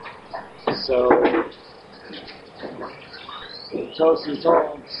So Tosfos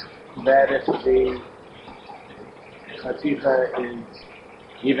holds that if the chaticha is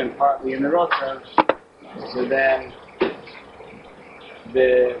even partly in the rotav, so then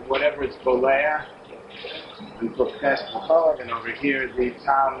the whatever it's bolea and professed and over here the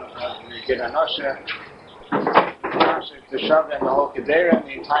town of the Giranosha, the Shav and the whole Kedera, and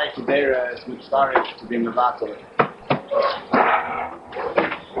the entire Kedera is mitzvah to be mevatel.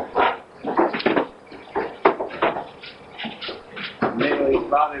 Mainly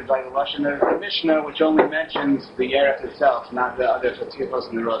bothered by the Lashon of the Mishnah, which only mentions the Yerech itself, not the other chatichos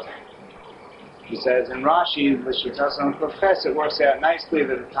in the rotav. He says in Rashi, the Shitasan Profess, it works out nicely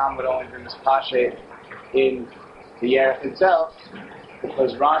that the Tam would only be mispashet in the Yerech itself,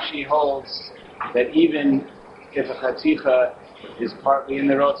 because Rashi holds that even if a chaticha is partly in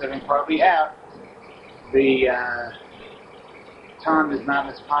the rotav and partly out, the Tam is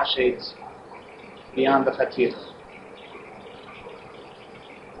not mispashet beyond the chaticha.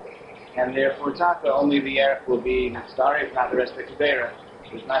 And therefore, Taka, only the Yerech will be Nastari, not the rest of the Kedera.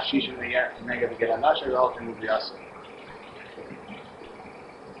 There's not Shishim the Yerech to negative get Anasha, the whole thing will be Asa.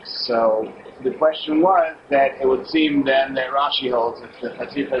 So, the question was that it would seem then that Rashi holds if the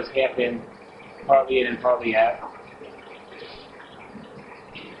Chaticha is half in, partly in, and partly out,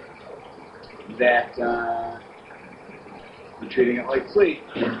 that we're treating it like Tzli.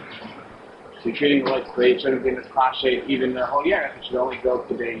 So you're treating it like Tzli, it shouldn't be in this Pashet even the whole Yerech, it should only go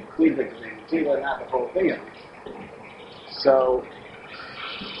to the Kleva, to the Tila, not the whole thing at least. So,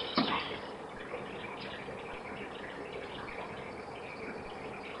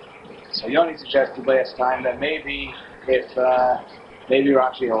 Yoni suggested last time that maybe if maybe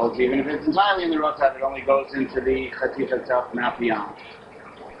Rashi holds, even if it's entirely in the rotav, it only goes into the chaticha itself, not beyond.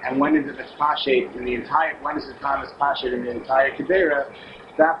 And when is it mispashet in the entire? When is it not mispashet in the entire kedera?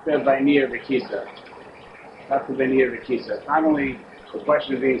 Dafka by near v'kisa. Dafka by near v'kisa. It's not only the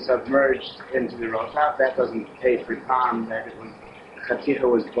question of being submerged into the rotav. That doesn't pay for time that it was the chaticha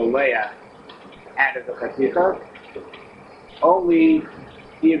was bolea out of the chaticha. Only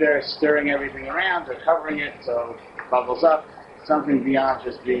either stirring everything around or covering it so it bubbles up, something beyond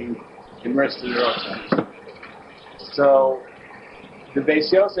just being immersed in the rotav. So the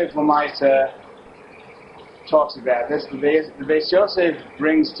Beis Yosef Lamaisa talks about this. The Beis Yosef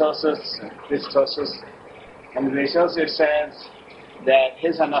brings this Tosfos, and the Beis Yosef says that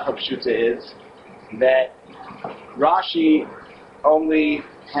his Hanacha Pshuta is that Rashi only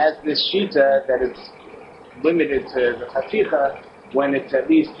has this Shita that is limited to the Chaticha when it's at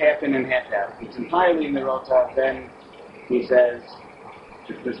least half in and half out. If it's entirely in the rotav, then he says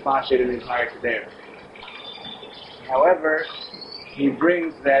it's mispashet in the entire Kedera. However, he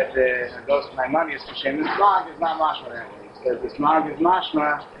brings that the Ghost Maimonides Hashem is not mashma that way. He says this mag is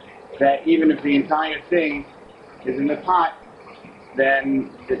mashma that even if the entire thing is in the pot, then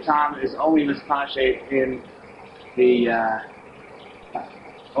the tam is only mispashet in the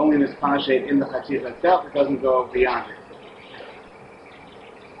chaticha itself. It doesn't go beyond it.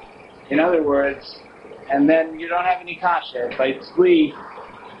 In other words, and then you don't have any kasha. By tzli,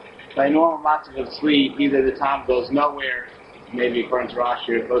 by normal matzav of tzli, either the tam goes nowhere, maybe according to Rashi,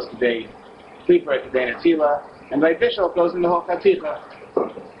 it goes to the klipa, to the netila, and by bishul it goes in the whole chaticha.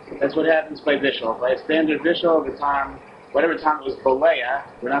 That's what happens by bishul. By a standard bishul, the tam, whatever tam was bolea,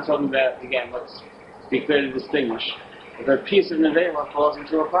 we're not talking about, again, let's be clear to distinguish. If a piece of nevela falls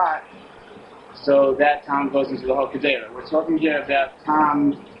into a pot, so that tam goes into the whole kedera. We're talking here about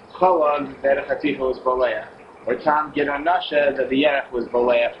tam Cholog that a chaticha was bolea, or tam Giranasha that the Yerech was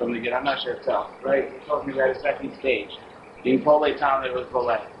bolea from the Giranasha itself, right? We're talking about a second stage, being pole tam that was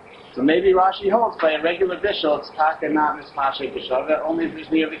bolea. So maybe Rashi holds by a regular bishul, it's taka not mispashet b'shavah, only if there's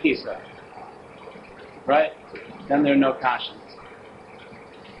near the kisa, right? Then there are no kashans.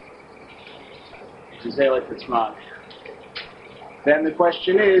 To say like the Tzmag. Then the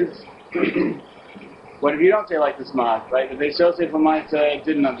question is, what if you don't say like the Tzmag, right? The Beis Yosef Lamaisa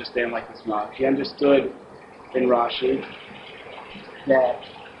didn't understand like the Tzmag. He understood in Rashi that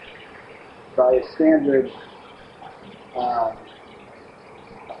by a standard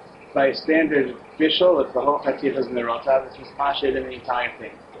bishul, if the whole chaticha is in the rotav, it's mispashet in the entire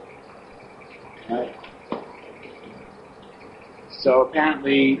thing. Right? So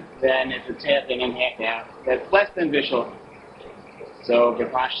apparently, then if it's half in and half out, that's less than bishul. So the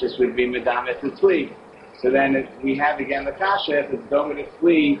pashtus would be medamet tzli. So then if we have again the kasha, if it's domet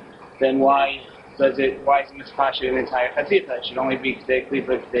tzli, then why is it mispashet in the entire chaticha? It should only be k'dei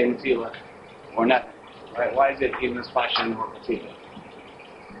klipa, k'dei netila, or nothing. Right? Why is it even mispashet in the whole chaticha?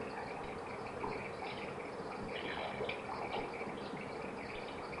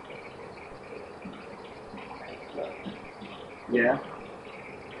 Yeah.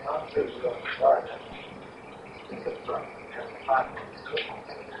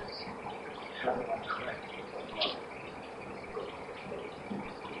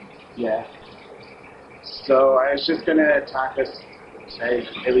 Yeah. So I was just going to talk us, say,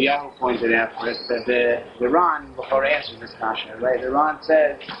 Eliyahu pointed out for us that the Ran, before he answers this kasha, right? The Ran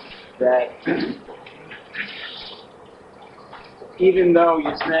says that even though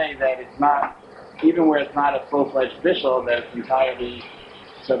you say that it's not, even where it's not a full-fledged bishul, that it's entirely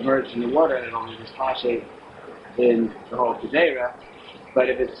submerged in the water and it only just pashe in the whole kedera, but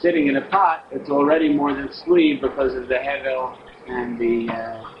if it's sitting in a pot, it's already more than sleeve because of the hevel and the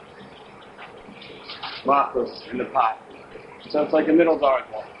lachus in the pot. So it's like a middle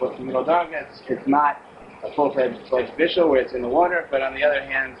darga. What's the middle darga? It's not a full-fledged bishul where it's in the water, but on the other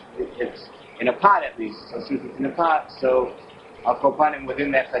hand, it's in a pot at least. So since it's in a pot, so Al Kopanim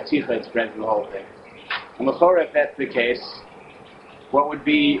within that chaticha it spreads the whole thing. And L'chora, if that's the case, what would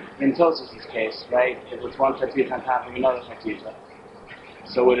be in Tosfos' case, right? If it's one chaticha on top of another chaticha.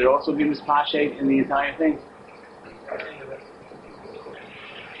 So would it also be mispashet in the entire thing?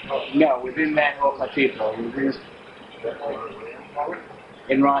 No, within that whole chaticha.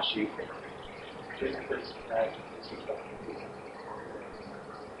 In Rashi.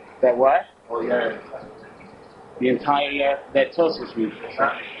 That what? Oh, yeah. The entire, that Tosfos reads.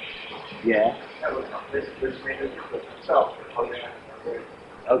 Yeah.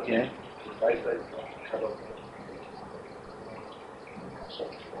 Okay.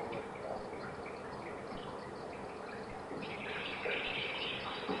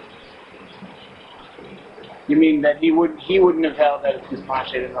 You mean that he wouldn't have held that it's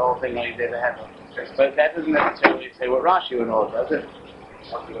mispashet in the whole thing like he did the heaven. But that doesn't necessarily say what Rashi would hold, does it?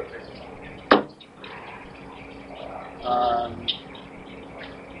 I'm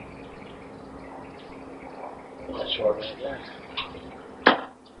not sure about that.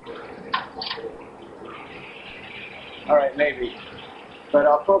 Alright, maybe. But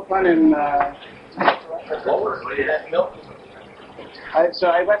I'll put one in, so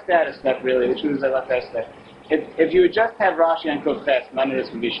I left out a step really, which was I left out a step. If you would just have Rashi and Kufes, none of this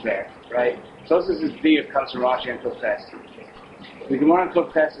would be shver, right? So this is B, it comes from Rashi and Kufes. The Gemara and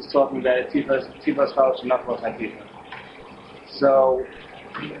Kufes is talking about it, Tifas Chalash and Naflos HaTifa. So,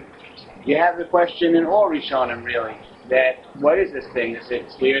 you have the question in all Rishonim, really, that what is this thing? Is it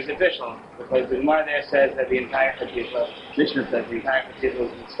clear as official? Because the Gemara there says that the entire Chatifa, Mishnah says the entire Chatifa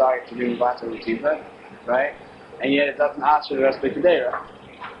was inspired to be Mubata Lutifa, right? And yet it doesn't ask for the rest of the Kedera.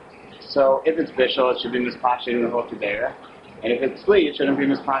 So, if it's Bishul, it should be mispashed in the whole Kedera. And if it's Sli, it shouldn't be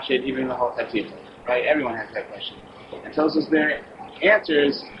mispashed even in the whole Chatifa, right? Everyone has that question. And Tosfos there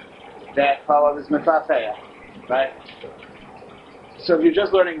answers that follow this Mefafeya, right? So if you're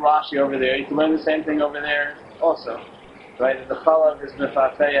just learning Rashi over there, you can learn the same thing over there also, right? The chalav is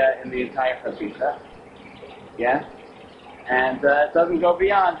mefafeya in the entire chaticha, yeah, and it doesn't go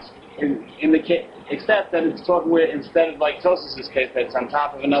beyond in the case, except that it's talking with instead of like Tosfos' case that it's on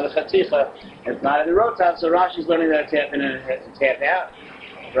top of another chaticha, it's not in the rotav. So Rashi's learning that it's half in and it's half out,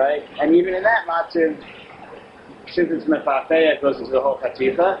 right? And even in that matziv, since it's mefafeya, it goes into the whole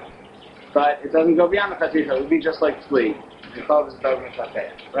chaticha, but it doesn't go beyond the chaticha. It would be just like tzli. The chalav is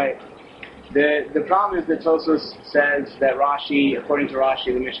right? The problem is that Tosfos says that Rashi, according to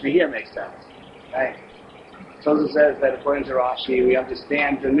Rashi, the Mishnah here makes sense, right? Tosfos says that according to Rashi, we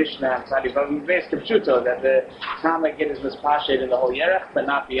understand the Mishnah that the Tama Gid is mispashed in the whole Yerech, but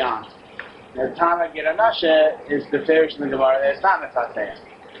not beyond. The Tama Gid Anashe is the Farish in the Gemara that it's not Mefateh,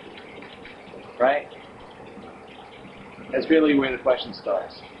 right? That's really where the question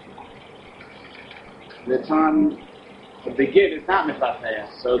starts. The Gid is not Mefateh,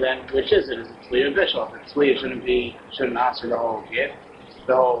 so then which is it? Is it Tzli or Bishul? If it's Tzli, it shouldn't answer the whole Gid,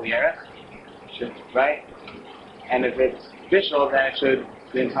 the whole Yerech, right? And if it's Bishul, then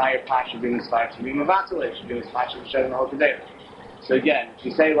the entire pot should be Mispach to be Mavatul, it should be Mispach to be the whole Kedera. So again, if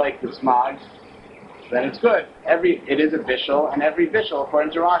you say like the Smog, then it's good. It is a Bishul, and every Bishul,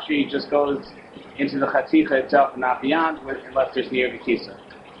 according to Rashi, just goes into the Chaticha itself and not beyond, unless there's near Vikisa,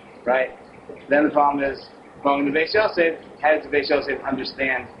 right? Then the problem is, going to Beis Yosef, how does the Beis Yosef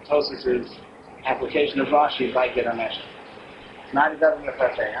understand Tosfos' application of Rashi by Gid Amesh? Not a Davar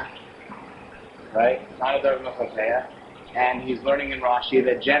Mefateh, right? Not a Davar Mefateh, and he's learning in Rashi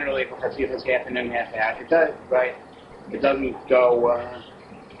that generally if a Chaticha is half in and half out, it does, right? It doesn't go.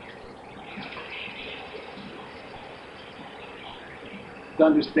 The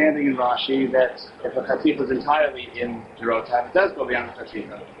understanding in Rashi that if a Chaticha is entirely in the rotav, it does go beyond the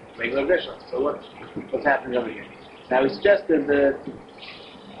Chaticha. Regular Bishul. So what's happening over here? Now we suggested that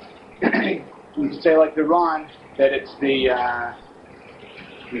we could say like the Ron that it's the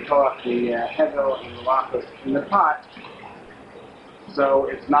we call it the hevel and the lachos in the pot. So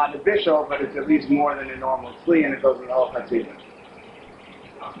it's not official, but it's at least more than a normal kli, and it goes in the whole chatzitha.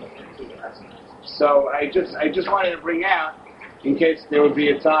 So I just wanted to bring out, in case there would be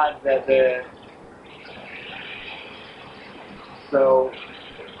a time that the so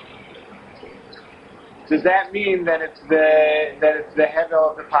does that mean that it's the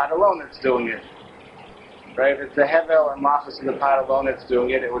hevel of the pot alone that's doing it? Right? If it's the hevel and lachos of the pot alone that's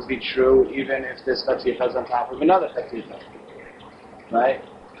doing it, it would be true even if this chatzitha is on top of another chatzitha. Right?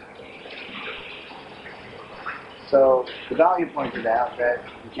 So the Galia pointed out that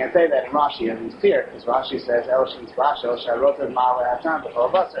you can't say that in Rashi as he's clear, because Rashi says El Shin Spashel Sharotav Ma'ale Hatan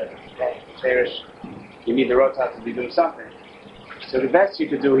B'Chol Basar. You need the rotav to be doing something. So the best you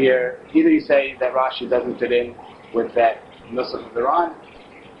could do here, either you say that Rashi doesn't fit in with that nusach of the Ran.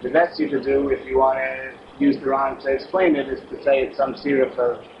 The best you could do, if you want to use the Ran to explain it, is to say it's some siruf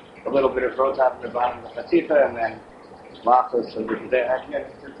of a little bit of rotav in the bottom of the chatzitha, and then lachos and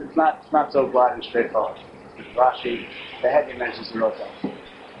it's not so broad and straightforward. Rashi, the head mentions the rotav.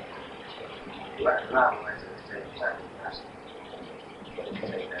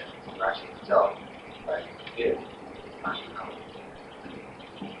 Rashi himself, but it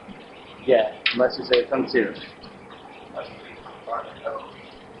yeah, unless you say it's some siruf.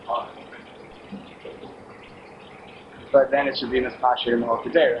 But then it should be in this pasha in the whole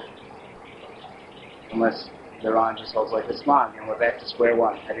kedera. Unless the Ran just holds like a smog, and we're back to square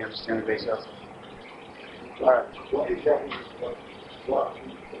one. How do you understand the base also? Alright. what exactly was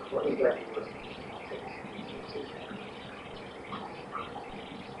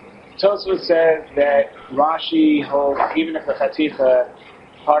Tosfos says that Rashi holds, even if the chatzitha,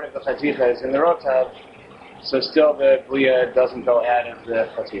 part of the chatzitha is in the rotav, so still the bliya doesn't go out of the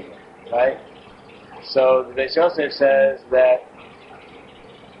chatzitha, right? So the Beis Yosef says that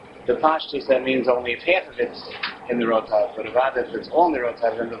the pashtus, that means only if half of it's in the rotav, but if it's all in the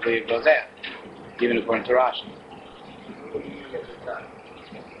rotav, then the bliya goes out, even according to Rashi.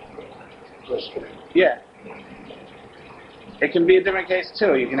 Yeah. It can be a different case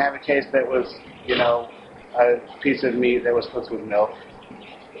too. You can have a case that was, a piece of meat that was cooked with milk,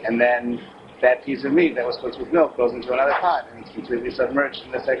 and then that piece of meat that was cooked with milk goes into another pot, and it's completely submerged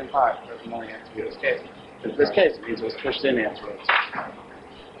in the second pot. It doesn't only have to be this case. In this case, it means it was pushed in afterwards.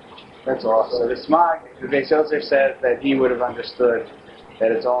 That's all. So the smog, the Beis Yosef says that he would have understood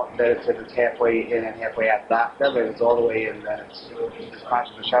that it's halfway in and halfway out Dafka, but if it's all the way in, then it's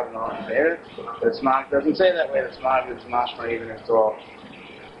conscious of Shabbat and there. But the smog doesn't say that way. The smog is mashma even if it's all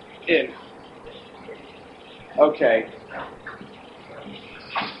in. Okay.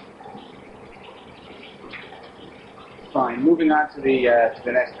 Fine. Moving on to the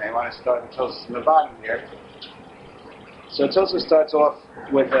next thing. I want to start with Tosfos in the bottom here. So Tosfos starts off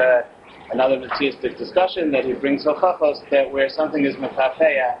with another Metziistic discussion that he brings Hochachos, that where something is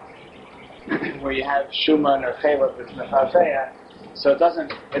mefafeya, where you have shuman or chaylev that's mefafeya, so it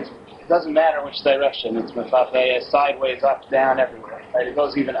doesn't matter which direction it's mefafeya, sideways, up, down, everywhere. Right? It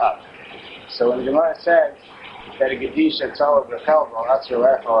goes even up. So when the Gemara says that a gedisha tzoleh b'chelbo atzur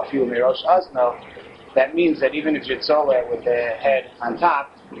lecho afilu mirosh azno, that means that even if you're tzoleh with the head on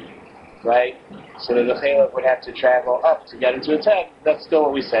top, right, so that the chaylev would have to travel up to get into its head, that's still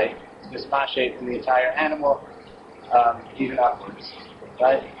what we say. It's mispashate in the entire animal, even upwards,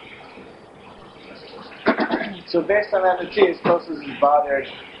 right? So based on that, Tosfos is bothered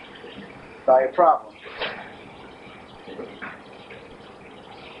by a problem.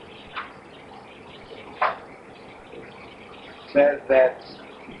 Says that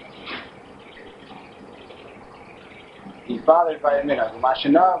he's bothered by a minhag.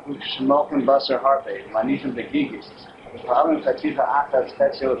 Mashinav u'shmochen basar harbe manifim begigis. The problem chatzitha achas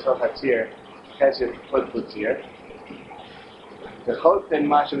chetzil tochatzir chetzil putputzir. The choten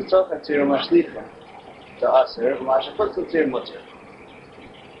mashav tochatzir umashlicha. The aser mashav putputzir mutter.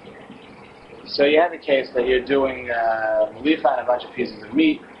 So you have a case that you're doing malicha on a bunch of pieces of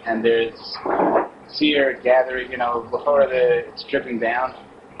meat, and there's sear gathering. Before it's dripping down,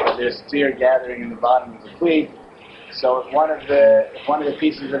 there's sear gathering in the bottom of the kli. So if one of the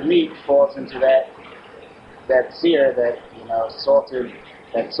pieces of meat falls into that sear, that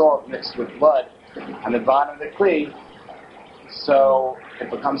salt mixed with blood on the bottom of the kli, so it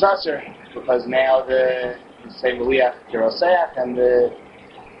becomes usher, because now the maliach kiroseach and the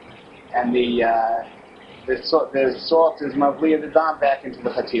salt is mavliya the dam back into the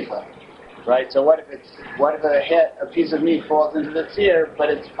chatifa, right? So what if a piece of meat falls into the sear, but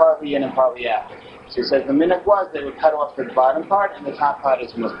it's partly in and partly out? So he says the minhag was they would cut off the bottom part and the top part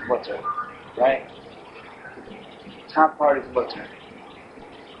is mutter, right? top part is mutter.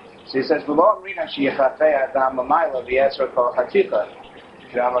 So he says, we don't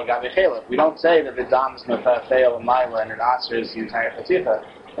say that the dam is mefafeya l'mayla and it answers the entire chaticha,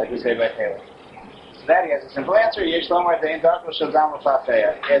 like we say by chela. So that he has a simple answer. Yesh lomar dein darko shel dam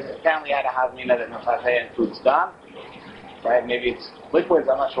mefafeya. He has apparently had a havmina that mefafeya includes dam, right? Maybe it's liquids.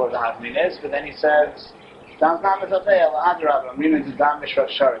 I'm not sure what the havmina is, but then he says, dam's not mefafeya l'hadrab. I'm reading the dam mishrak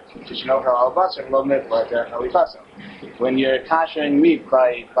sharet, which you know how al-basar lo mifla alifasa. When you're kashering meat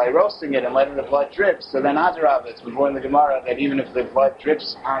by roasting it and letting the blood drip, so then hadrab, it's before in the Gemara that even if the blood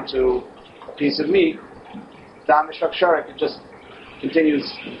drips onto a piece of meat, dam mishrak sharet, it just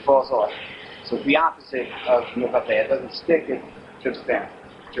continues, falls off. So it's the opposite of mefafeya. It doesn't stick, it drips down,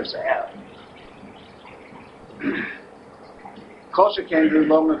 drips out. Kol sheken do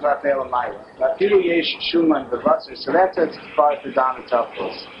lo mefafeya l'mayla. Afilu yesh shuman b'vatzer. So that's as far as the dam itself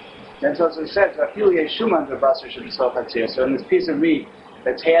goes. Then so it says afilu yesh shuman b'vatzer should be sold tzir. So in this piece of meat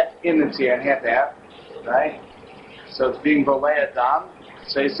that's half in the tzir and half out, right? So it's being bolei dam.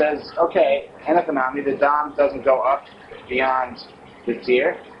 So he says, okay, enakanami, the dam doesn't go up beyond the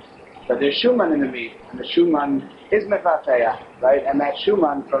tzir. But there's shuman in the meat, and the shuman is mefafeya, right? And that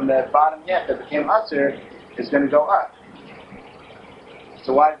shuman from the bottom half that became asur is going to go up.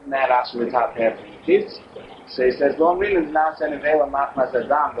 So why isn't that asur the top half of the piece? So he says, "Lo amrin is nasa nevela machmas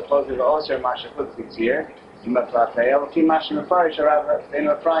adam the positive osir mashachut v'tzir mefafeya l'ki mash mefarish arav ein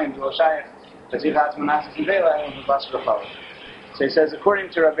Ephraim lo shayach v'tzir hatz manasas nevela and v'bas v'chol." So he says,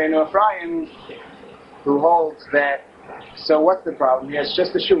 according to Rabbeinu Ephraim, who holds that. So what's the problem? He has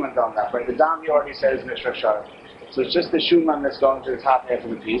just the shuman going up, right? The dam you already said is mishrak sharet. So it's just the shuman that's going to the top half of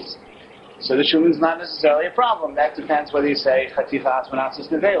the piece. So the shuman's not necessarily a problem. That depends whether you say chaticha asmanatzis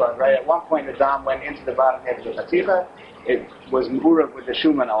nevela, right? At one point the dam went into the bottom half of the chaticha. It was murav with the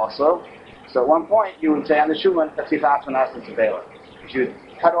shuman also. So at one point you would say on the shuman chaticha asmanatzis nevela. If you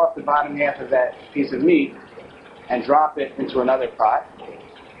cut off the bottom half of that piece of meat and drop it into another pot,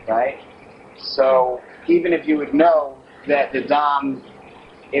 right? So even if you would know that the dam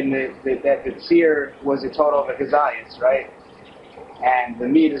in that the tzir was a total of a kazayas, right? And the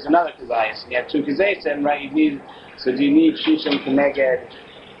meat is another kazayas. And you have two kazayas, right? Do you need shishim keneged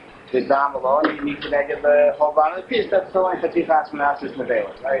the dam alone? Or you need keneged the whole bottom of the piece? That's the only chatichas manasis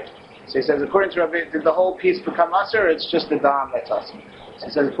nevela, right? So he says, according to Rabbeinu, did the whole piece become usher? It's just the dam that's usher. So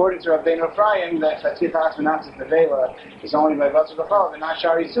he says, according to Rabbeinu Ephraim, that chatichas manasis nevela is only by basar v'chol, and not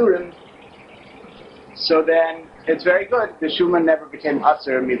shari surim. So then, it's very good. The shuman never became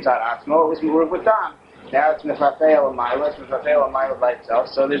asur mitzad atzmo. It was murav with dam. Now it's mefafeya l'mayla. It's mefafeya l'mayla by itself.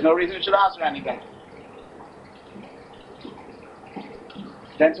 So there's no reason it should asur anything.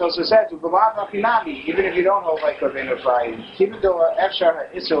 Then Tosa says, even if you don't hold like Rabbeinu Ephraim, kibbutz efshar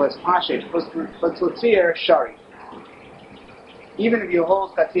ha'isur l'spashet l'tzir shari. Even if you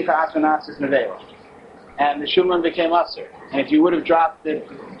hold chaticha asmanatzis nevela, and the shuman became asur, and if you would have dropped if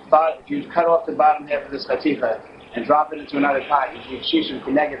you cut off the bottom half of this chaticha and drop it into another pot, you need shishim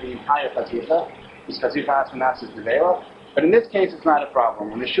keneged the entire chaticha. This chaticha asmanatzis nevela. But in this case, it's not a problem.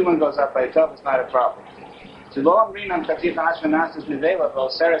 When the shuman goes up by itself, it's not a problem. So lo amrin on chaticha asmanatzis nevela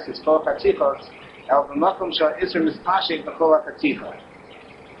v'oseres is kol chatichos el b'makom shel isur mispashet b'kol chaticha.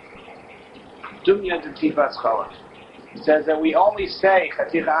 Dumya d'tifas chalach. It says that we only say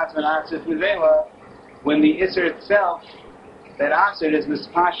chaticha asmanatzis nevela when the isur itself, that asur is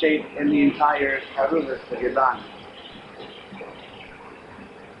mispashet in the entire haruvas that you're done.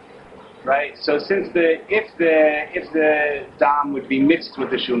 Right? So since if the dam would be mixed with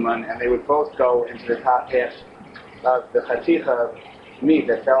the shuman and they would both go into the top half of the chaticha meat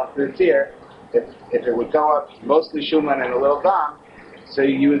that fell into the tzir, if it would go up mostly shuman and a little dam, so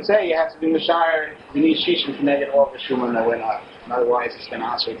you would say you have to be mashar, you need shishim to negate all the shuman that went up. Otherwise it's going to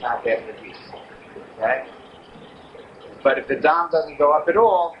answer the top half of the piece. Right? But if the dam doesn't go up at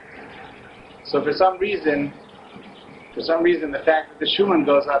all, so for some reason, the fact that the shuman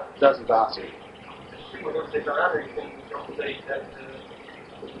goes up doesn't answer.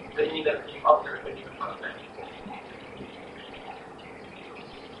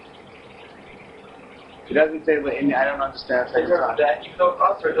 He doesn't say, I don't understand. That even though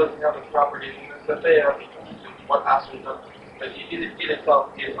Asr doesn't have a property, that they have what Asr does, but it itself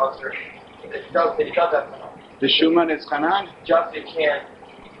is Asr. It does have the shuman is Hanan? It can't be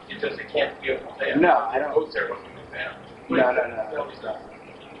a Chafeya. No, I don't. No.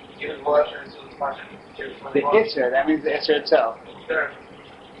 Even Molasher is the Isser, that means the Isser itself.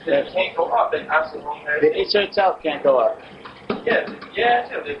 It can't go up, then absolutely. The Isser itself can't go up. Yeah,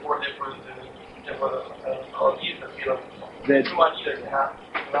 they for the The Shuman either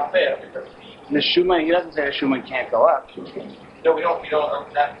not fair because Shuman, he doesn't say the Shuman can't go up. no, we don't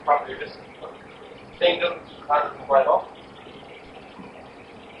own that property. This thing doesn't right off.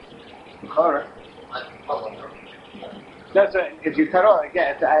 Correct. No, so if you cut off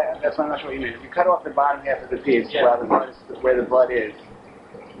again, that's not sure what you mean. If you cut off the bottom half of the piece where the blood is,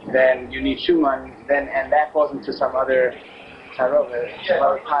 then you need Shuman, and that goes into some other some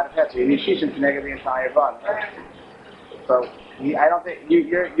other pot of head. So you need Shishim to negate the entire bun. So I don't think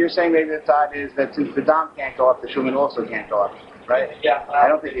you're saying maybe the thought is that since the dam can't go up, the Shuman also can't go up, right? Yeah. I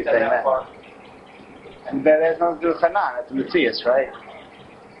don't think he's saying that. And there's nothing to do with Hanan. That's a Matthias, right?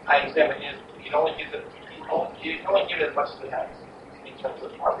 I understand, but you can only give it as much as it has in terms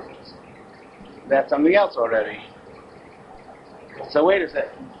of properties. That's something else already. So wait a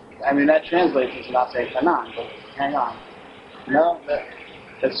second. I mean, that translates into not saying Hanan, but hang on. No,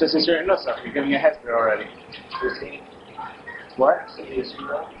 that's just a certain nusach. You're giving a hester already. What?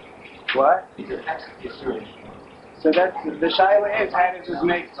 What? So that's the shaila is how to just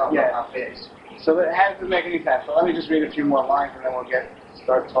make So how does it make any sense? So let me just read a few more lines and then we'll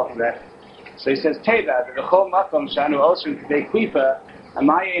start talking about it. So he says, Teda, the Chol Makom Shanu Osrim K'dei Klipa,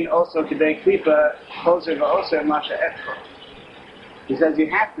 Amayin also K'dei Klipa, Choser V'Oser Masha Etcho. He says you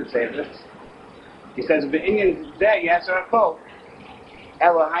have to say this. He says, V'inyan Zeh Yasser HaKol,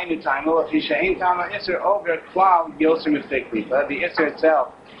 Ela Hainu Taimel, if Yisha'in Tama Isser over Klal Yoser K'dei Klipa, the Isser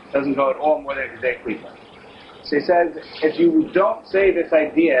itself doesn't go at all more than K'dei Klipa. So he says, if you don't say this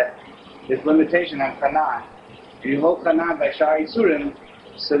idea, this limitation on Chanan, you hold Chanan by Shar Yisurim,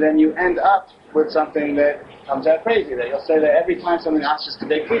 so then you end up with something that comes out crazy. That you'll say that every time something answers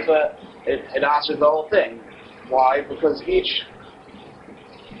K'dei Klipa, it answers the whole thing. Why? Because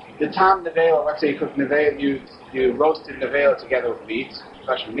the tam nevela, let's say you cook nevela, you roasted nevela together with meat,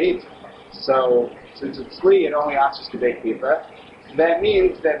 fresh meat. So since it's sli, it only answers K'dei Klipa. That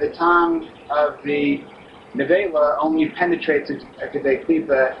means that the tam of the nevela only penetrates a K'dei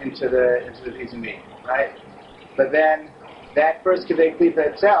Klipa into the piece of meat, right? But then that first K'dei Klipa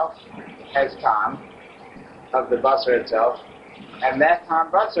itself has tam of the basar itself, and that tam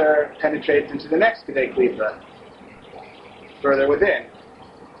basar penetrates into the next K'dei Klipa further within,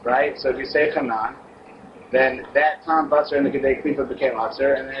 right? So if you say Chanan, then that tam basar in the K'dei Klipa became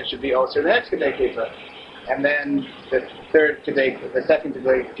asar, and then it should be osir the next K'dei Klipa. And then the second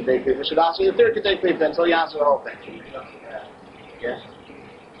K'dei Klipa should answer the third K'dei Klipa until you answer the whole thing. Yeah?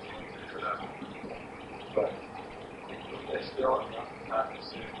 But it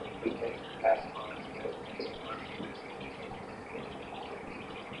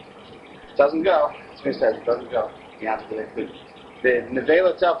doesn't go. That's what he says. It doesn't go beyond the K'dei Klipa. The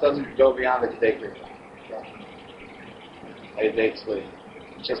nevela itself doesn't go beyond the K'dei Klipa. It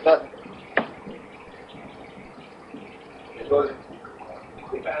just doesn't. It goes into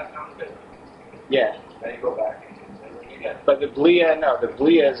yeah. Then you go back. But the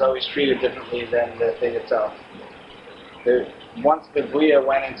blia is always treated differently than the thing itself. Once the blia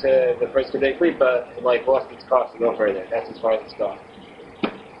went into the first K'dei Klipa, it lost its cost to go further. That's as far as it's going.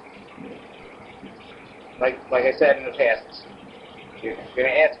 Like I said in the past, you're going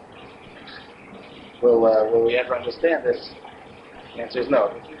to ask, will we ever understand this? The answer is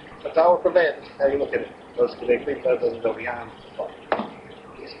no. That's how we're prepared. That's how you look at it. Those K'dei Klipa doesn't go beyond.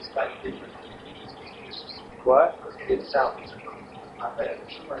 It's slightly different. What? Itself is not bad. The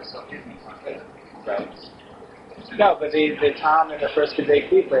Shuman itself isn't not bad. Right. No, but the tam in the first K'dei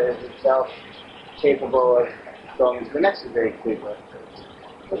Klipa is itself capable of going into the next K'dei Klipa.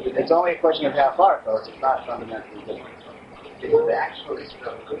 It's only a question of how far it goes. It's not fundamentally different. It's the actual issue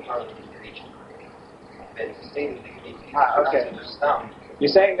of a good part of the region. And it's the same thing. Okay. You're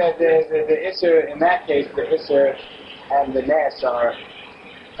saying that the Isser, in that case, the Isser and the Nes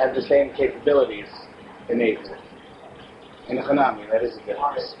have the same capabilities innately. In the Hanami, that is a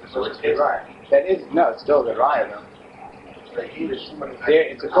difference. So it's right. That is, no, it's still the Raya though. There,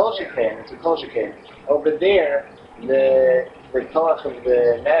 it's a kol shekain. Over there, the koach of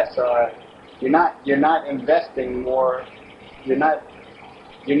the Nes you're not investing more, you're not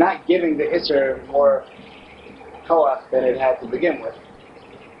giving the Isser more koach than it had to begin with.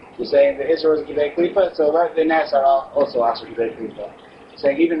 You're saying the Isser was a K'dei Klipa, so the Nes are also also K'dei Klipa.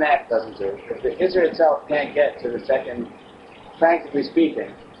 Saying even that doesn't do. If the Isser itself can't get to the second, practically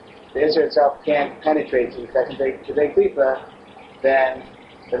speaking, the Isser itself can't penetrate to the second K'dei Klipa, then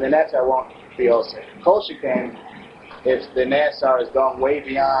the Nesar won't be Osir. Kol shekain, if the Nesar is going way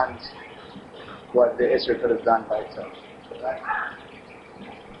beyond what the Isser could have done by itself. Right?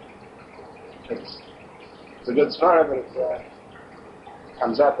 It's a good svara, but it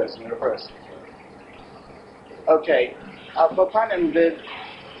comes up as in reverse. Okay,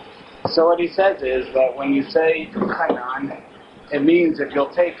 So what he says is that when you say Hanan, it means if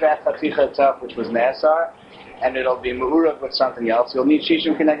you'll take that Chaticha itself, which was Nesar, and it'll be Mu'urav with something else, you'll need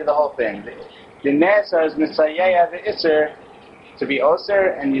Shishim connected the whole thing. The Nesar is Misayeya the Isser to be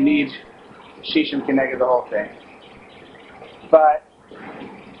Oser, and you need Shishim connected the whole thing. But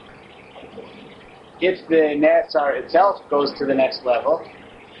if the Nesar itself goes to the next level,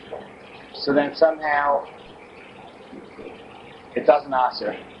 so then somehow it doesn't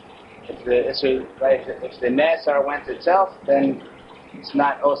Aser. If the Nesar went itself, then it's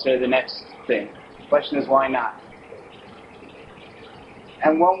not Oser the next thing. The question is, why not?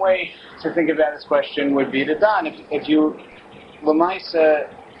 And one way to think about this question would be the Dan. If you Lamaisa,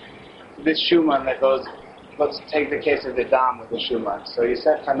 this Shuman that goes, let's take the case of the Dam with the Shuman. So you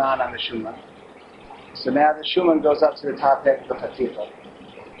set Hanan on the Shuman. So now the Shuman goes up to the top half of the Chaticha.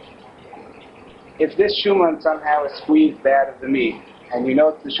 If this Shuman somehow is squeezed out of the meat, and you know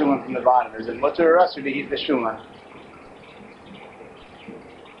it's the Shuman from the bottom, is it mutter or usher to eat the Shuman?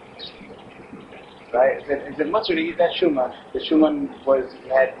 Right? Is it mutter to eat that Shuman? The Shuman was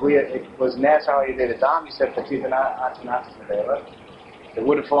Nasar, you did a Dam, you said Chaticha Atanatas Medela. It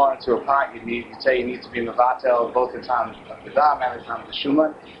would have fallen into a pot. You'd say you need to be Mavatel both the time of the Dam and the time of the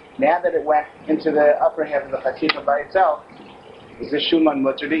Shuman. Now that it went into the upper half of the Chaticha by itself, is this Shuman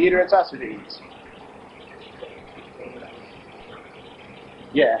mutter to eat or it's usher to eat?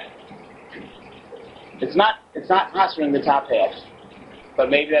 Yeah. It's not answering the top half. But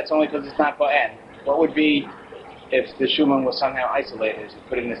maybe that's only because it's not Ba'en. What would be if the Shuman was somehow isolated? You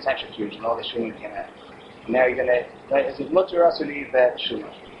put it in a centrifuge and all the Shuman came out. Now you're gonna, right, is it mutter or to eat that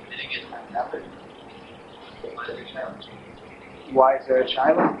Shuman? Why is there a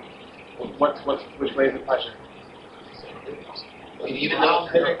chayla? Which way is the question? Even though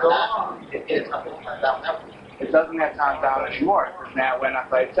it didn't go on, it's not down. It doesn't have time down anymore, because now it went up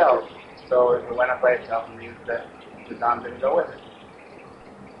by itself. So if it went up by itself, it means that the dam didn't go with it.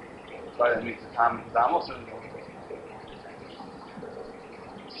 So that means the dam also didn't go with it.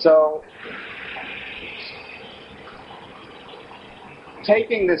 So,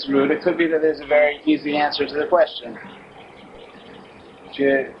 taking this route, it could be that there's a very easy answer to the question. If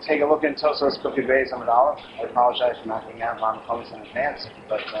you take a look in Tosos Cookie Beis Amud Aleph, I apologize for not being out of my comments in advance,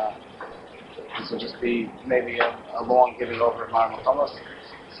 but this will just be maybe a long giving over of Mar Makomos.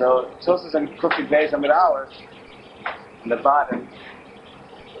 So Tosos and Cookie Beis Amud Aleph, on the bottom,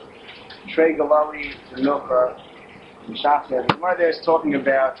 Trey Galali, the Milka, and Shafir. The Gemara there is talking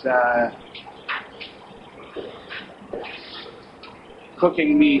about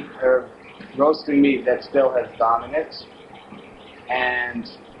cooking meat or roasting meat that still has dam in it, and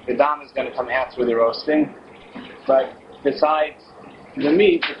the dam is going to come out through the roasting. But besides the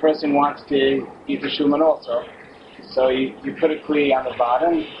meat, the person wants to eat the shuman also. So you put a kli on the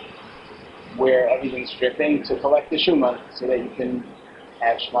bottom where everything's dripping to collect the shuman so that you can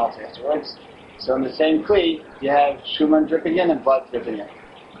have schmaltz afterwards. So in the same kli, you have shuman dripping in and blood dripping in.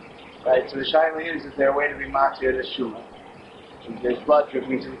 Right? So the shaila is there a way to be matir the shuman? There's blood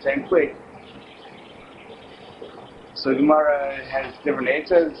dripping to the same kli. So Gemara has different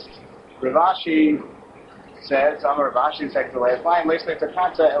answers. Ravashi says, Amar Ravashi says the last line,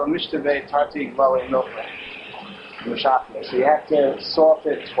 so you have to salt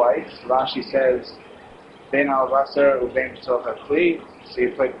it twice. Rashi says, Ben al Basar uben kli. So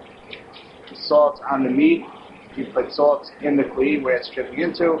you put salt on the meat, you put salt in the kli where it's dripping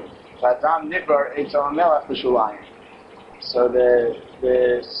into. So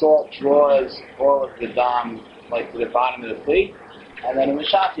the salt draws all of the dam like to the bottom of the kli, and then in the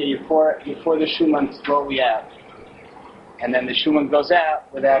shafia you pour the shuman slowly out, and then the shuman goes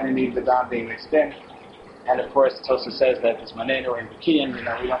out without any of the dam being mixed in. And of course, Tosa says that it's maneno and b'kiyim, we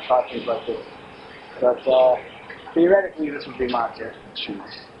don't try things like this. But theoretically, this would be matir shuman.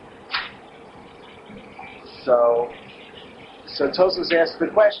 So Tosos asked the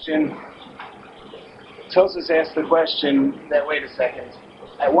question. That wait a second.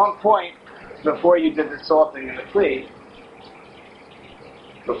 At one point, before you did the salting in the kli,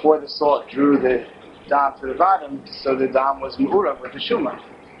 before the salt drew the dam to the bottom, so the dam was mu'urav with the shuman.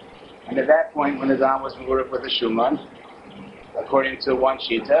 And at that point, when the dam was mu'urav with the shuman, according to one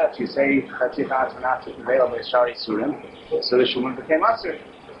shita, if you say chaticha atanatas available by shari surim, so the shuman became asur.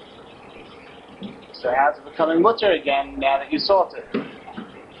 So how's it becoming mutter again now that you salt it?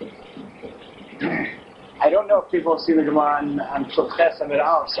 I don't know if people have seen the Gemara on Chutches Amud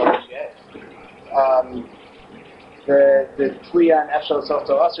Aleph so yet. The Tli on Eshel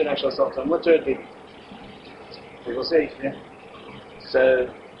Soto Asr and Eshel Soto Mutter, they will see. Yeah? So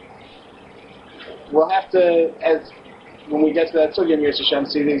we'll have to, as when we get to that sugya, Mir Hashem,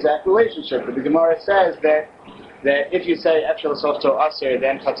 see the exact relationship. But the Gemara says that if you say Eshel Softo Aser,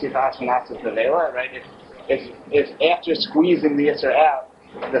 then Chaticha Asmanat is Nevela, right? If after squeezing the Aser out,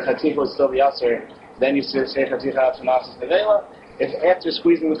 the Chaticha would still be Aser, then you say Chaticha Asmanat is Nevela. If after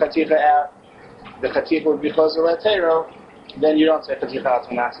squeezing the Chaticha out, the Chaticha would be Choser Latero, then you don't say Chaticha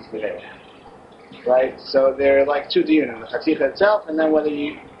Asmanat is Nevela. Right? So they're like two dinim, the Chaticha itself, and then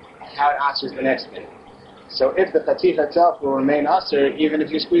how it answers the next thing. So if the Chaticha itself will remain Aser, even if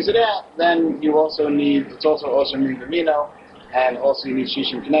you squeeze it out, then you also need, it's also need the Mino, and also you need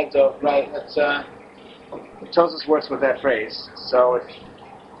Shishim Connecto, right? Tosus works with that phrase. So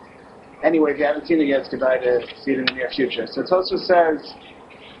anyway, if you haven't seen it yet, it's good to see it in the near future. So Tosus says,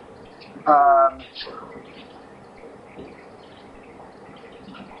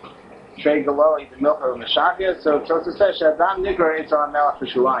 Trey Galoi, the Milcha of Meshachia. So Tosus says, Shadam Nigra, it's on Melach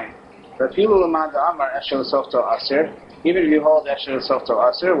Vishulayim. But people Lamanda Amar Eshel Softo Aser, even if you hold Eshel Softo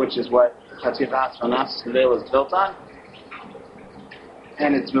Aser, which is what Chaticha Asmanas Nevela is built on,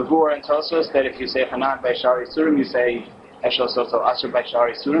 and it's Mavur and Tosos that if you say Hanan by Shari Surim, you say Eshel Softo Aser by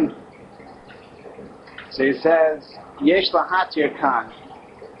Shari Surim. So he says, Yesh Lahatir Khan,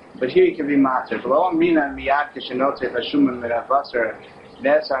 but here you can be Matir. V'lo Amrina Miyad Kishenote Vashuman Merav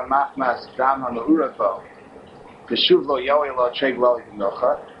Nesar Machmas Dam HaMe'uravo, Veshuv Lo Yoel Lo Treg Lo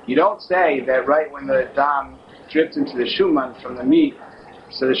Yimilcha. You don't say that right when the dam dripped into the shuman from the meat,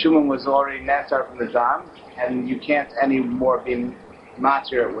 so the shuman was already nasar from the dam, and you can't anymore be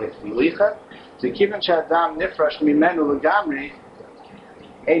matir with milicha. So kivin shadam nifrash mimenu legamri,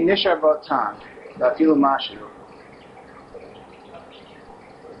 a nishar botan, vafilu mashu.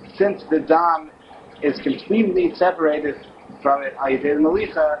 Since the dam is completely separated from it, ayidei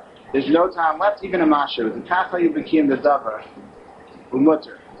milicha, there's no time left, even a mashu. The kacha you became the davar,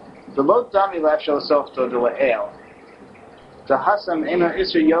 umutter. The lo dami lefshel softo de la'el. The hasam eno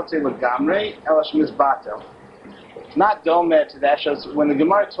iser yote legamre elash mizbatel. It's not domed to the eshel. When the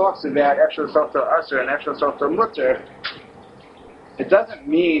Gemara talks about eshel softo aser and eshel softo mutter, it doesn't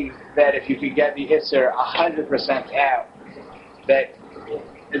mean that if you could get the iser 100% out, that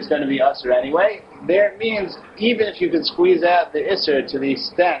it's going to be aser anyway. There it means even if you could squeeze out the iser to the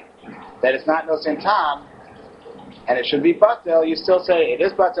extent that it's not no sintam, and it should be batel, you still say it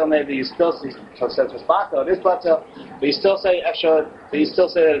is batel. Maybe you still say it's batel, it is batel, but you still say eshel, but you still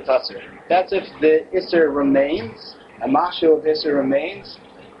say that it's aser. That's if the iser remains, a mashu of iser remains,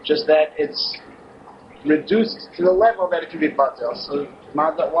 just that it's reduced to the level that it can be batel. So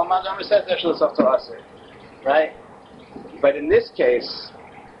one madam says eshel is after aser, right? But in this case,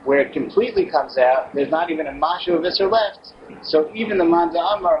 where it completely comes out, there's not even a mashu of iser left. So even the man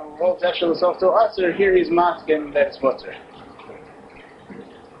Amar who holds Eshel Softo Aser, here he's masking that it's mutter.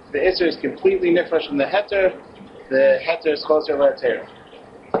 The Isser is completely nifresh from the heter. The heter is closer to the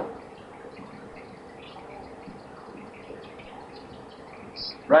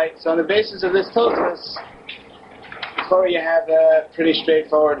Right. So on the basis of this Tosfos, before you have a pretty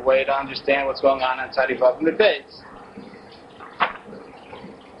straightforward way to understand what's going on inside Vav and the base.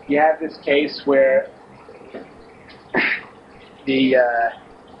 You have this case where the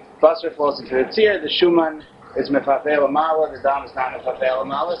basar falls into the tzir, the shuman is mefafei l'mala, the dam is not mefafei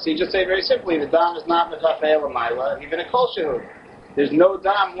l'mala. So you just say very simply, the dam is not mefafei l'mala, even a kol shehu. There's no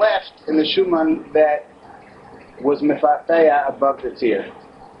dam left in the shuman that was mefafei above the tzir.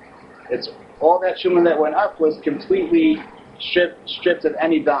 It's all that shuman that went up was completely stripped of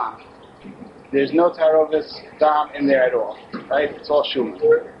any dam. There's no tarovis dam in there at all, right? It's all shuman.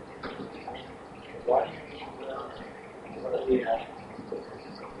 What?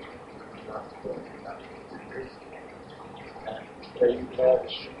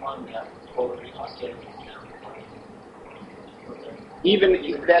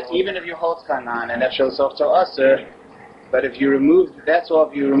 Even if you hold kanan and eshel softo aser, but if you remove, that's all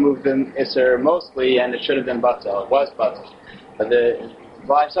if you remove the iser mostly, and it should have been batel. It was batel, but the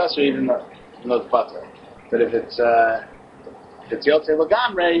lives aser even though it's batel. But if it's yote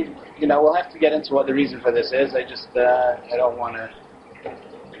legamre, we'll have to get into what the reason for this is. I don't want to,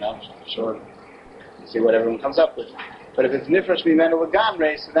 see what everyone comes up with. But if it's nifresh mimenu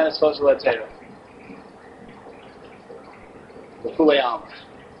legamre, so then it's social latero. The fulei alma.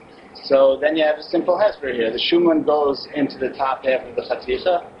 So then you have a simple hesper here. The shuman goes into the top half of the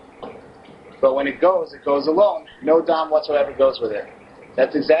chaticha, but when it goes alone. No dam whatsoever goes with it.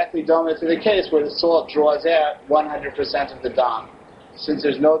 That's exactly dominant to the case where the salt draws out 100% of the dam. Since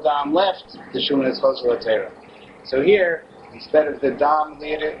there's no dam left, the shuman is chosher latera. So here, instead of the dam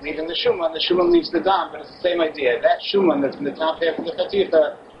leaving the shuman leaves the dam, but it's the same idea. That shuman that's in the top half of the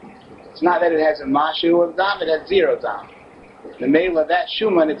chaticha, it's not that it has a mashu of dam, it has zero dam. The mela, that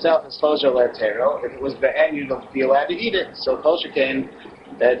shuman itself is kosher le'atero. If it was be'en, you'd be allowed to eat it. So kosher came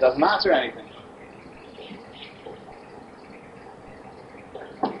that it doesn't answer anything.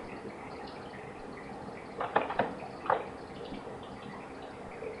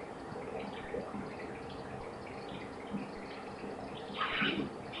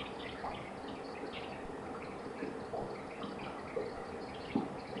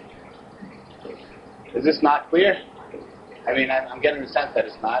 Is this not clear? I mean, I'm getting the sense that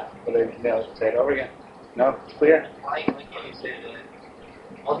it's not, but I should say it over again. No? It's clear? Why can't you say that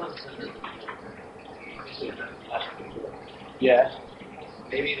all of the Yeah.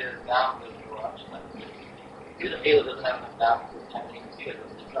 maybe the noun doesn't go up. Maybe the mela doesn't have enough noun to even see it.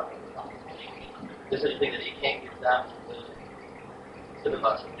 It's not This is the thing that you can't get down to the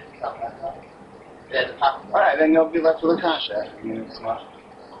bus. It's not that high. At the top. Alright, then you'll be left with a kasha. I mean, it's not.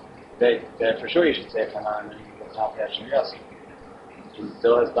 For sure you should say Kanan and the top half should be also. It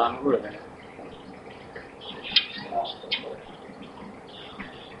still has Dam Ruv in it.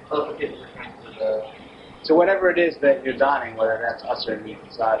 So whatever it is that you're donning, whether that's Asr meat,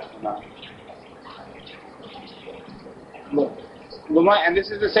 Tzad, or not. And this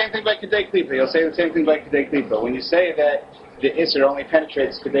is the same thing by Kedei Klipa. You'll say the same thing by Kedei Klipa. When you say that the Isser only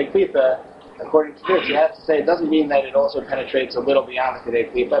penetrates Kedei Klipa, according to this, you have to say it doesn't mean that it also penetrates a little beyond the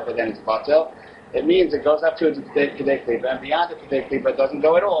Kedei Klipa, but then it's Batel. It means it goes up to the Kedei Klipa, and beyond the Kedei Klipa it doesn't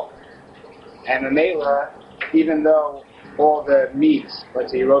go at all. And the Mela, even though all the meats,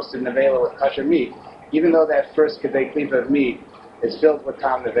 let's say you roasted Nevela with kosher meat, even though that first Kedei Klipa of meat is filled with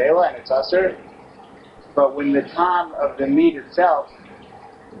Tam Nevela and it's Asr, but when the Tam of the meat itself,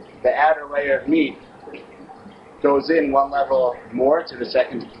 the outer layer of meat, goes in one level more to the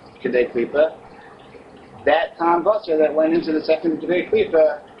second Kedei Klipa, that Tam Basar that went into the second Kedei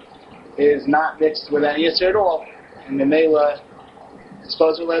Klipa is not mixed with any Yisr at all. And the Mela is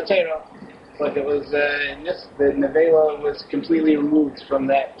Fozer Le'atero. But it was, the Nevela was completely removed from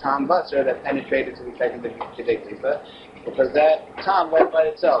that Tam Basar that penetrated to the second Kedei Klipa, because that Tam went by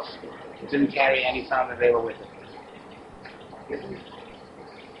itself. It didn't carry any Tam Nevela with it.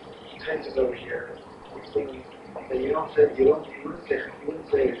 Tenses over here. You wouldn't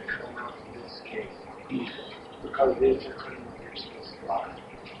say Kanan in this case because there's a Kanan there's a lot.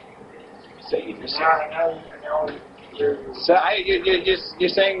 So you're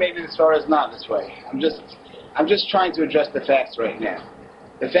saying maybe the Torah is not this way. I'm just trying to address the facts right now.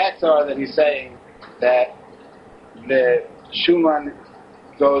 The facts are that he's saying that the Shuman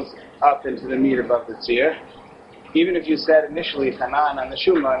goes up into the meat above the tzir. Even if you said initially Kanan on the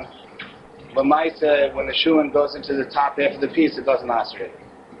Shuman, Lamaisa, when the Shuman goes into the top half of the piece, it doesn't answer it.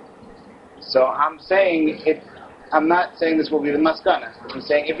 So I'm not saying this will be the maskana. I'm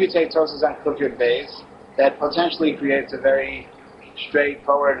saying if you take Tosas on Kukyud Beis, that potentially creates a very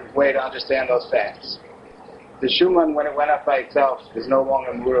straightforward way to understand those facts. The Shuman, when it went up by itself, is no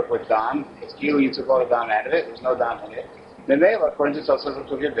longer Murav with Dam. It's Gilu, you took all the Dam out of it. There's no Dam in it. The Mela, according to Tosas on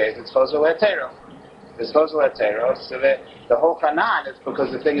Kukyud Beis, it's Fozer Le'atero. It's Fozer Le'atero, so that the whole Kanan is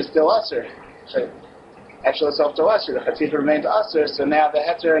because the thing is still Asr. So actually it's up to Asr. The Chatzif remained Asr, so now the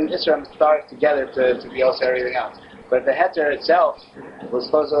Heter and Isra started together to be also everything else. But the Heter itself was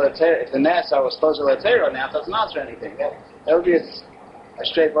Fozer Le'atero. If the Nasa was Fozer Le'atero, now it doesn't answer anything. That would be a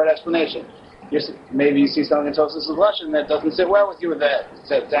straightforward explanation. Maybe you see something in Tosas' Lashon that doesn't sit well with you with that.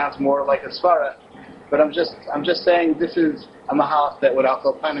 It sounds more like a Svara. But I'm just saying this is a Mahalach that would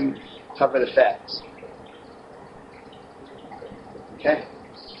also kind of cover the facts. Okay?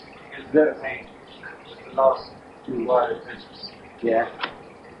 The last two words. Yeah.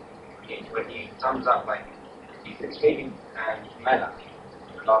 When he sums up like he's explaining and Mela,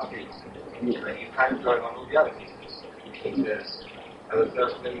 the last piece, and then he's kind of going on all the other pieces. There's the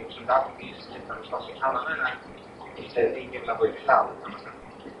first thing from that piece, different from the Kamala, he says he gives away cloud.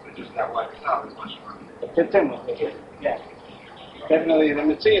 But just that word cloud is much more. It fits in with it. Yeah. Definitely, the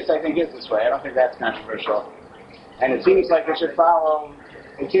Metzias I think is this way. I don't think that's controversial. And it seems like it should follow.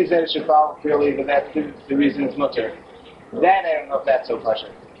 It seems that it should follow clearly, but that's the reason it's mutter. That I don't know if that's so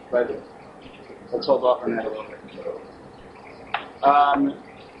pleasant, but let's hold off on that a little bit.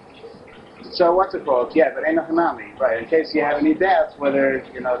 So what's it called? Yeah, but Eino Hanami, right? In case you have any doubts whether it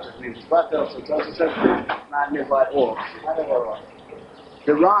just means Batel, so it's also says not Nivlat or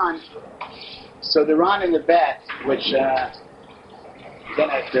the Ran. So the Ran in the back, which again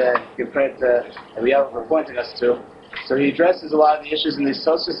I have to give credit to Eliyahu for pointing us to. So he addresses a lot of the issues in the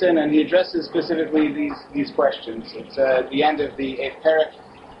Sosasin, and he addresses specifically these questions. It's the end of the 8th parak,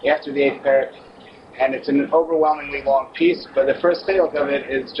 after the 8th parak, and it's an overwhelmingly long piece, but the first chiluk of it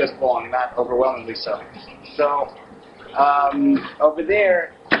is just long, not overwhelmingly so. So over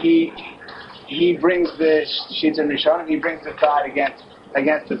there, he brings the Shita Rishon, he brings the side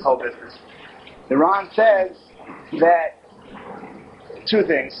against this whole business. The Ran says that two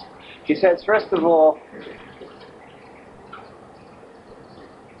things. He says, first of all,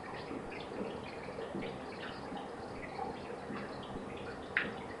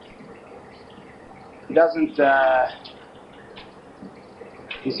 he doesn't.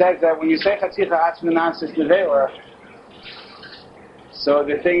 He says that when you say Chatzicha Atzmanan Sis Nevela, so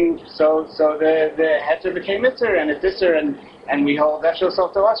the heter became Itzer and it's Itzer and we hold Eshel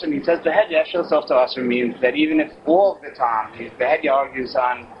Sof to Asr. And he says the Hedya Eshel Sof to Asr means that even if all of the time, the Hedya argues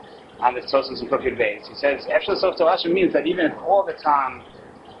on the Tosos and Crooked Bays. He says Eshel Sof to Asr means that even if all the time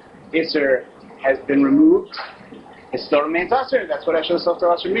Itzer has been removed, it still remains Asr. That's what Eshel Sof to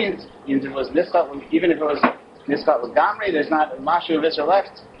Asr means. Even if it was Niskat with Gamri, there's not a Mashu of Isser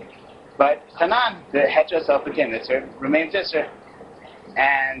left. But Hanan, the Hedja itself became Isser, remains Isser.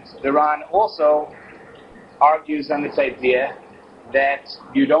 And the Ran also argues on this idea that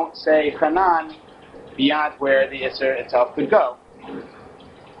you don't say Hanan beyond where the Isser itself could go.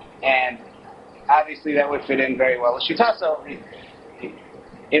 And obviously that would fit in very well with Shitaso.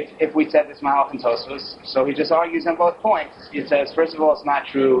 If we said this Mahalach and Tosfos, so he just argues on both points. He says, first of all, it's not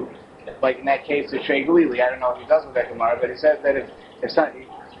true. Like in that case of Shrei Galili, I don't know if he does with that Gemara, but he says that if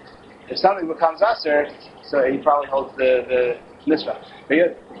something becomes Aser, so he probably holds the Nisra. But I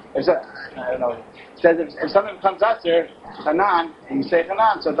don't know. He says if something becomes Aser, Hanan, and you say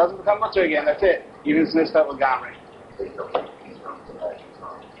Hanan, so it doesn't become Mutter again, that's it. Even if it's Nisra with Gamri.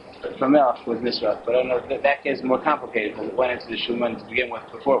 From Melch with Nisra, but I don't know, that case is more complicated because it went into the Shuman to begin with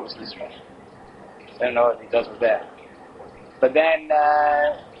before it was Nisra. I don't know what he does with that. But then,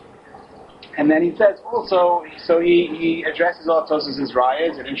 and then he says also, so he addresses all Tosas'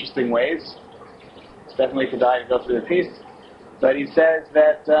 rayas in interesting ways. It's definitely Kedai to go through the piece. But he says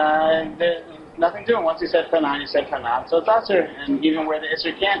that there's nothing doing. Once he said Hanan, so it's Aser. And even where the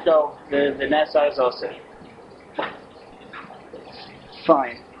Isser can't go, the Nesar is Aser.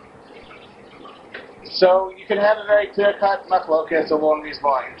 Fine. So you can have a very clear-cut machlokas along these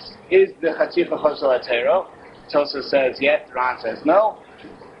lines. Is the Chatzicha Chosel Atero? Tosa says yes, Ran says no.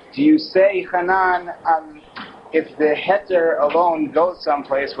 Do you say Hanan if the heter alone goes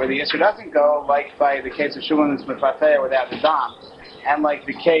someplace where the Isser doesn't go, like by the case of Shuman and Smefateh without the Dam, and like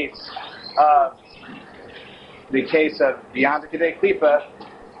the case of beyond the Kedei Klipa,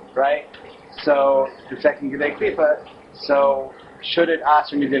 right? So the second Kedei Klipa, so should it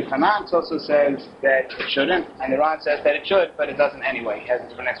Asr Midin Hanan? Tosa says that it shouldn't, and the Ran says that it should, but it doesn't anyway. He has a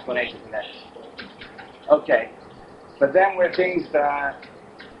different explanation for that. Okay, but then where things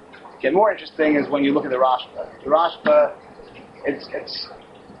get more interesting is when you look at the Rashba. The Rashba, it's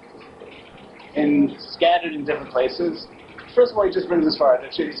scattered in different places. First of all, he just brings as far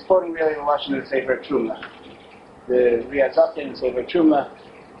as he's quoting really the Lashon of the Sefer Truma, the Riyad Zaken and Sefer Truma.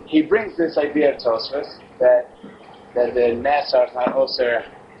 He brings this idea of Tosfos that the Nasar is not Oser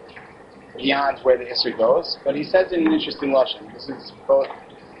beyond where the Isser goes, but he says in an interesting Lashon. This is both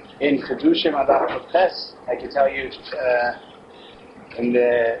in Chedushim Adaf Ches, I can tell you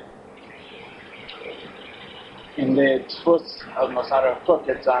in the Tfus of Masar of Cook,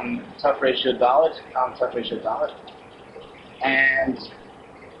 it's on Tafresh Dalet, and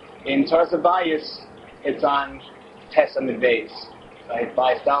in Torah Bayis, it's on Tesamid Beis, right?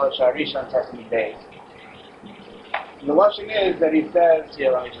 Bayis Dalet Sharish on Tesamid Beis. The Lashon is that he says,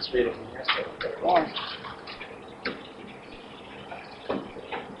 here, let me just read it from here, so it's very long.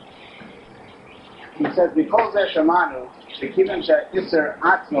 He says, because Zeh Shamanu, Shekivan She'isser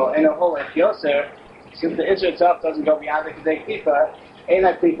Atzmo Eno Holech Yoser, since the Isser itself doesn't go beyond the Kedei Klipa,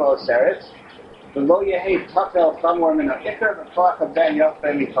 Eina Klipa Oseret, the Lo Yehei Tafel Chamor Min HaIkr, V'Koach HaBen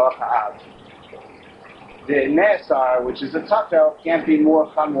Yofeh Mikoach HaAv. The Ne'esar, which is a Tafel, can't be more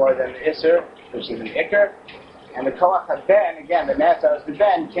Chamor than the Isser, which is an Ikr, and the Koach HaBen, again, the Ne'esar is the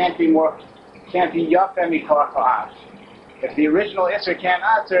Ben, can't be Yofeh Mikoach HaAv. If the original Isser can't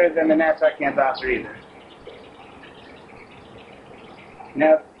answer, then the Ne'esar can't answer either.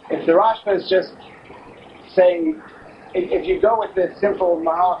 Now, if the Rashba is just saying, if you go with the simple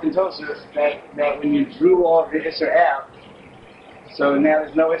Mahalach and Tosfos, that when you drew all of the Isser out, so now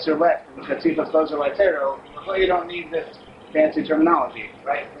there's no Isser left, the Chatzicha Chosel Atero, well, you don't need this fancy terminology,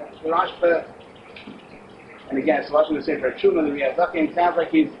 right? The Rashba, and again, it's Lashon to say for Truma, the Riyad Zaken, sounds like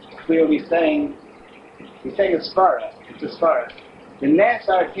he's clearly saying, a Svara, it's a Svara. The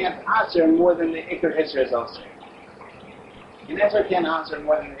Nesar can't answer more than the Ikr Isser is also. The Nesar can't answer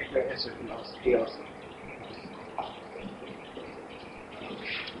more than the Ikr Isser is also.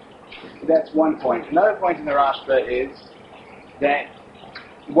 that's one point. Another point in the Rashba is that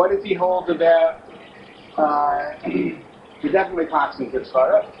what does he hold about? He definitely constant with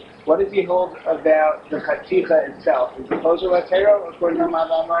Svara. What does he hold about the Chaticha itself? Is it kosher latero according to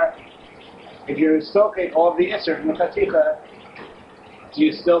Rambam Amar? If you're soaking all the Isser from the Chaticha, do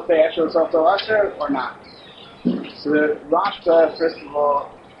you still say Eshel Sof Tol Asher or not? So the Rashba, first of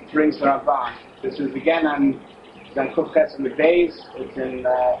all, brings the Ramban. This is again on Kufches and the Beis. It's in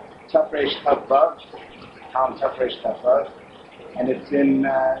Tafresh Tavvav, Tafresh Tavvav, and it's in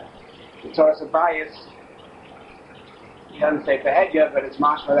the Torah Sabayis. He doesn't say Behedya, but it's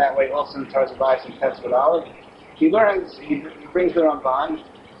mashma that way also in Torah Sabayis and Tetzvot Aleph. He brings the Ramban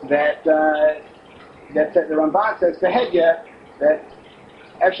that the Ramban says Behedya that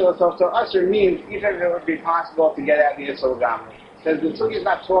Eshel Sof Tol Asher means even if it would be possible to get out the Yisrael Gamri. Says the Tzugi is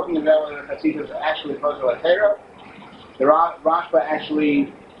not talking about whether the Chaticha is actually kosher latero. The Rashba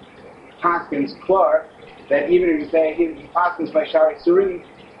actually paskins klor that even if you say he paskins by Shari Surim,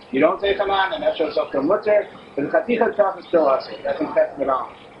 you don't say Chanan and Eshel Sof Tol Mutter, but the Chaticha itself is still Asher. That's in Testament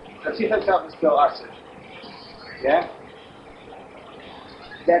on. The Chaticha itself is still Asher. Yeah?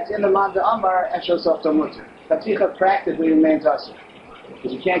 That's in the Manda Amar Eshel Sof Tol Mutter. Chaticha practically remains Asher,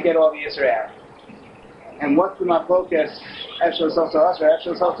 because you can't get all the Yisr out. And what's the maflokas? Eshel Sof Tol Asher,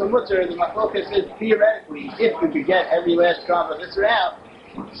 Eshel Sof Tol Mutter. The maflokas is theoretically, if you could get every last drop of Yisr out,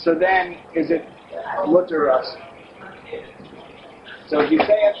 so then is it Mutter or Asher? So if you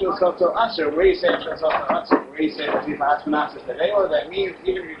say Eshel Sof Tol Asher, where you say Eshel Sof Tol Asher, where you say Chaticha Asmanasas Tevelo, that means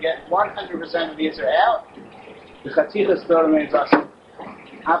even if you get 100% of the Yisr out, the Chaticha still remains Asher.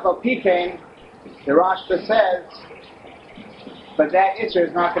 Afal Pikain, the Rashba says, but that Isser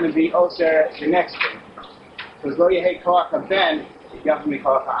is not going to be Oser the next thing. Because lo yehei koach ben, you have to be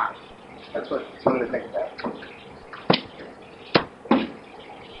koach ha'am. That's what some of the things about.